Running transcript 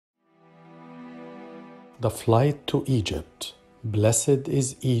The flight to Egypt. Blessed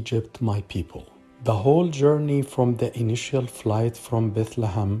is Egypt, my people. The whole journey from the initial flight from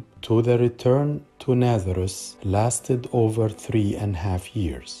Bethlehem to the return to Nazareth lasted over 3.5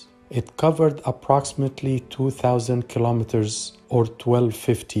 years. It covered approximately 2,000 kilometers or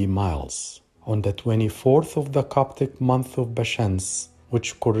 1,250 miles. On the 24th of the Coptic month of Bashans,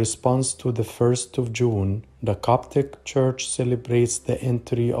 which corresponds to the 1st of June, the Coptic Church celebrates the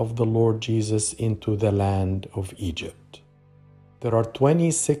entry of the Lord Jesus into the land of Egypt. There are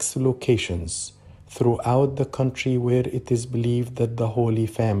 26 locations throughout the country where it is believed that the Holy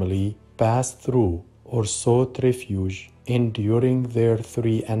Family passed through or sought refuge during their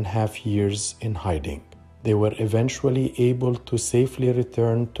 3.5 years in hiding. They were eventually able to safely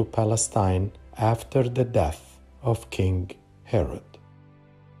return to Palestine after the death of King Herod.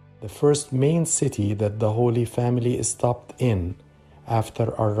 The first main city that the Holy Family stopped in after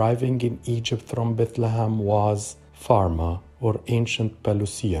arriving in Egypt from Bethlehem was Pharma, or ancient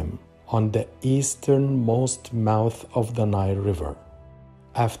Pelusium, on the easternmost mouth of the Nile River.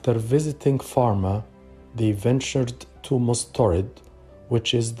 After visiting Pharma, they ventured to Mustarid,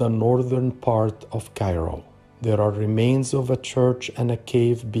 which is the northern part of Cairo. There are remains of a church and a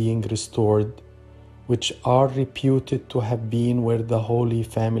cave being restored, which are reputed to have been where the Holy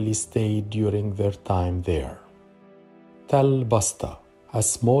Family stayed during their time there. Tel Basta, a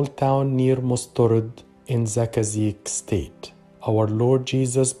small town near Mustarid in Zakazek state. Our Lord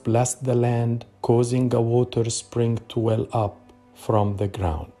Jesus blessed the land, causing a water spring to well up from the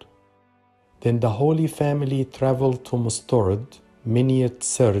ground. Then the Holy Family traveled to Mustarid, Miniyat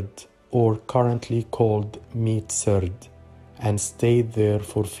Sird, or currently called Meet Sird, and stayed there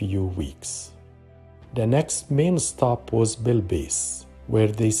for few weeks. The next main stop was Bilbais, where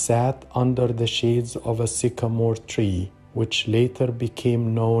they sat under the shades of a sycamore tree, which later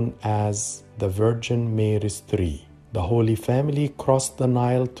became known as the Virgin Mary's Tree. The Holy Family crossed the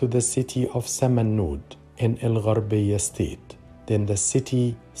Nile to the city of Samanud in El Gharbiya state, then the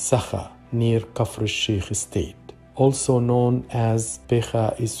city Sakha near Kafr al-Sheikh state, also known as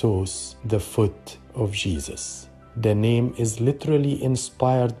Pecha Isos, the foot of Jesus. The name is literally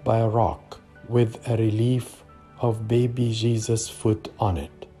inspired by a rock with a relief of baby Jesus' foot on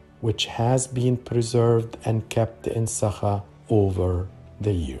it, which has been preserved and kept in Sakha over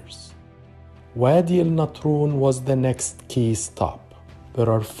the years. Wadi al-Natrun was the next key stop. There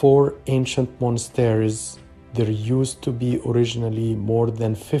are 4 ancient monasteries. There used to be originally more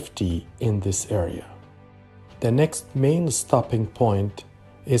than 50 in this area. The next main stopping point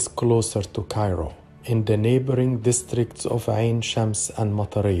is closer to Cairo. In the neighboring districts of Ain Shams and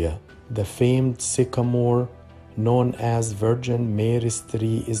Matariya, the famed sycamore known as Virgin Mary's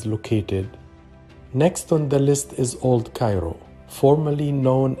Tree is located. Next on the list is Old Cairo, formerly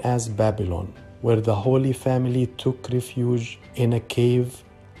known as Babylon, where the Holy Family took refuge in a cave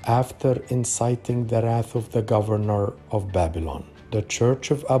after inciting the wrath of the governor of Babylon. The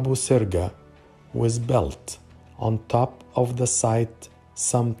church of Abu Sirga was built on top of the site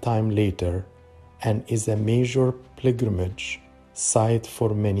sometime later and is a major pilgrimage site for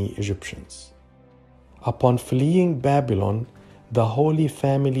many Egyptians. Upon fleeing Babylon, the Holy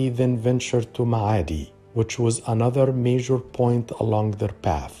Family then ventured to Ma'adi, which was another major point along their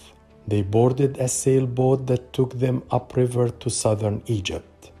path. They boarded a sailboat that took them upriver to southern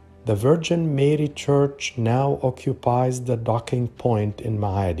Egypt. The Virgin Mary Church now occupies the docking point in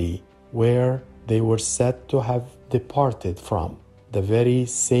Ma'adi, where they were said to have departed from. The very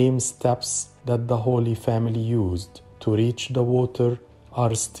same steps that the Holy Family used to reach the water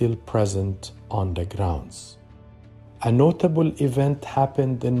are still present on the grounds. A notable event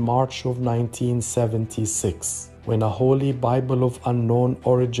happened in March of 1976 when a Holy Bible of unknown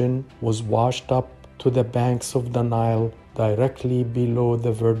origin was washed up to the banks of the Nile directly below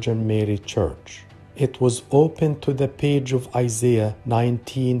the Virgin Mary Church. It was opened to the page of Isaiah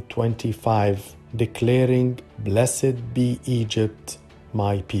 19:25, declaring, "Blessed be Egypt,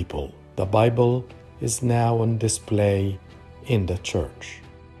 my people." The Bible is now on display in the church.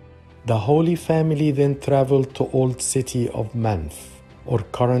 The Holy Family then traveled to Old City of Manf, or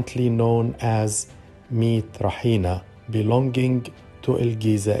currently known as Meet Rahina, belonging to El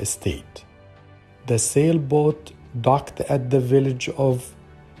Giza estate. The sailboat docked at the village of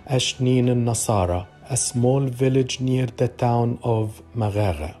Ashnin al-Nasara, a small village near the town of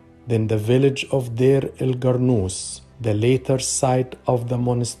Maghaga. Then the village of Deir el-Garnous, the later site of the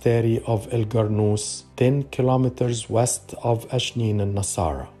monastery of El-Garnous, 10 kilometers west of Ashnin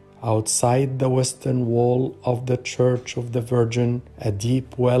al-Nasara. Outside the western wall of the Church of the Virgin, a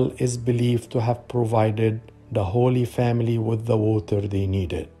deep well is believed to have provided the Holy Family with the water they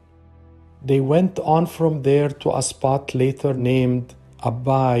needed. They went on from there to a spot later named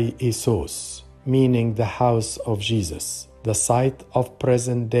Abai Isos, meaning the house of Jesus, the site of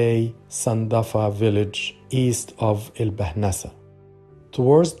present-day Sandafa village east of El-Bahnasa.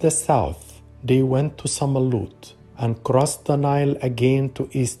 Towards the south, they went to Samalut and crossed the Nile again to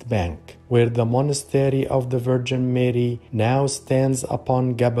East Bank, where the monastery of the Virgin Mary now stands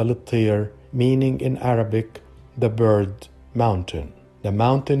upon Jabal al-Tir, meaning in Arabic, the bird mountain. The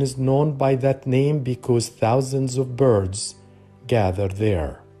mountain is known by that name because thousands of birds gather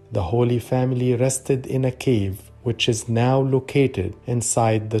there. The Holy Family rested in a cave, which is now located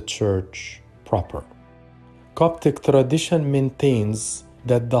inside the church proper. Coptic tradition maintains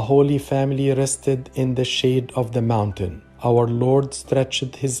that the Holy Family rested in the shade of the mountain. Our Lord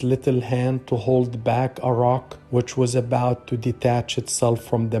stretched his little hand to hold back a rock which was about to detach itself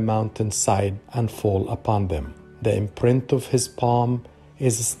from the mountainside and fall upon them. The imprint of his palm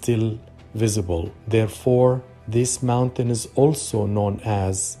is still visible. Therefore, this mountain is also known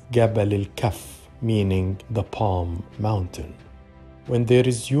as Jabal al-Kaf, meaning the Palm Mountain. When they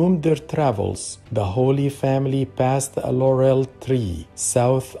resumed their travels, the Holy Family passed a laurel tree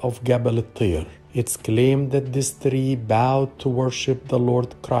south of Jabal al-Tir. It's claimed that this tree bowed to worship the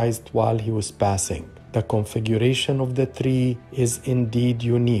Lord Christ while he was passing. The configuration of the tree is indeed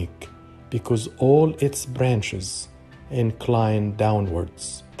unique because all its branches incline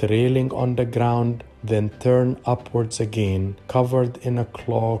downwards, trailing on the ground, then turn upwards again, covered in a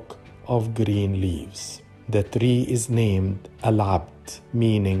cloak of green leaves. The tree is named Al-Abd,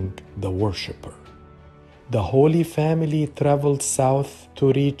 meaning the worshipper. The Holy Family traveled south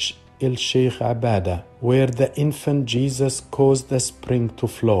to reach El-Sheikh Abada, where the infant Jesus caused the spring to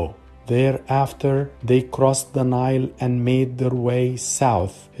flow. Thereafter, they crossed the Nile and made their way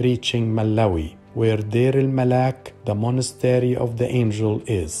south, reaching Malawi, where Deir el-Malak, the monastery of the angel,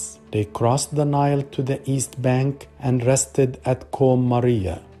 is. They crossed the Nile to the east bank and rested at Qom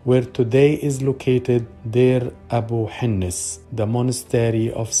Maria, where today is located Deir Abu Hinnis, the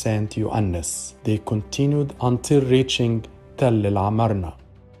monastery of Saint Ioannis. They continued until reaching Tell el-Amarna.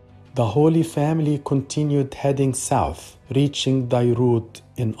 The Holy Family continued heading south, reaching Dairut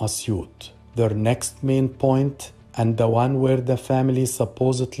in Asyut. Their next main point, and the one where the family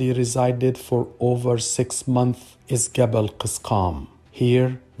supposedly resided for over 6 months, is Jabal Qisqam.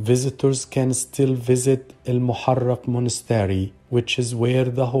 Here, visitors can still visit El Muharraq Monastery, which is where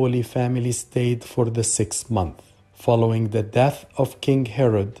the Holy Family stayed for the 6th month. Following the death of King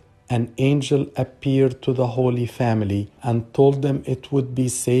Herod, an angel appeared to the Holy Family and told them it would be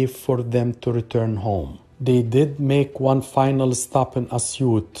safe for them to return home. They did make one final stop in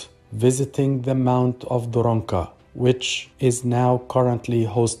Asyut, visiting the Mount of Doronka, which is now currently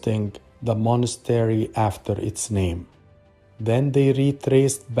hosting the monastery after its name. Then they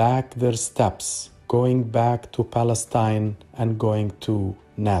retraced back their steps, going back to Palestine and going to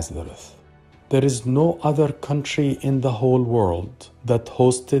Nazareth. There is no other country in the whole world that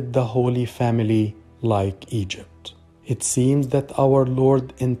hosted the Holy Family like Egypt. It seems that our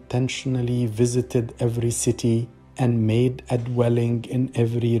Lord intentionally visited every city and made a dwelling in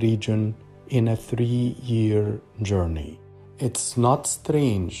every region in a 3-year journey. It's not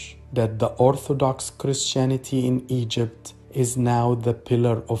strange that the Orthodox Christianity in Egypt is now the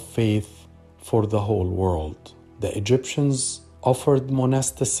pillar of faith for the whole world. The Egyptians offered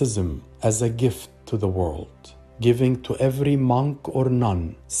monasticism as a gift to the world, giving to every monk or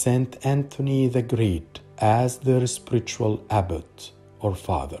nun Saint Anthony the Great as their spiritual abbot or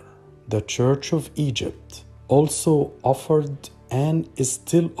father. The Church of Egypt also offered and is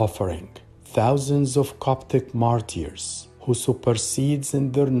still offering thousands of Coptic martyrs who supersedes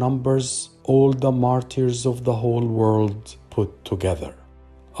in their numbers all the martyrs of the whole world put together.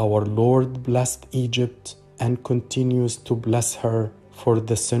 Our Lord blessed Egypt and continues to bless her for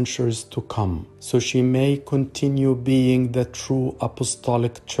the centuries to come, so she may continue being the true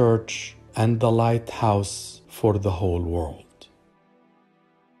apostolic church and the lighthouse for the whole world.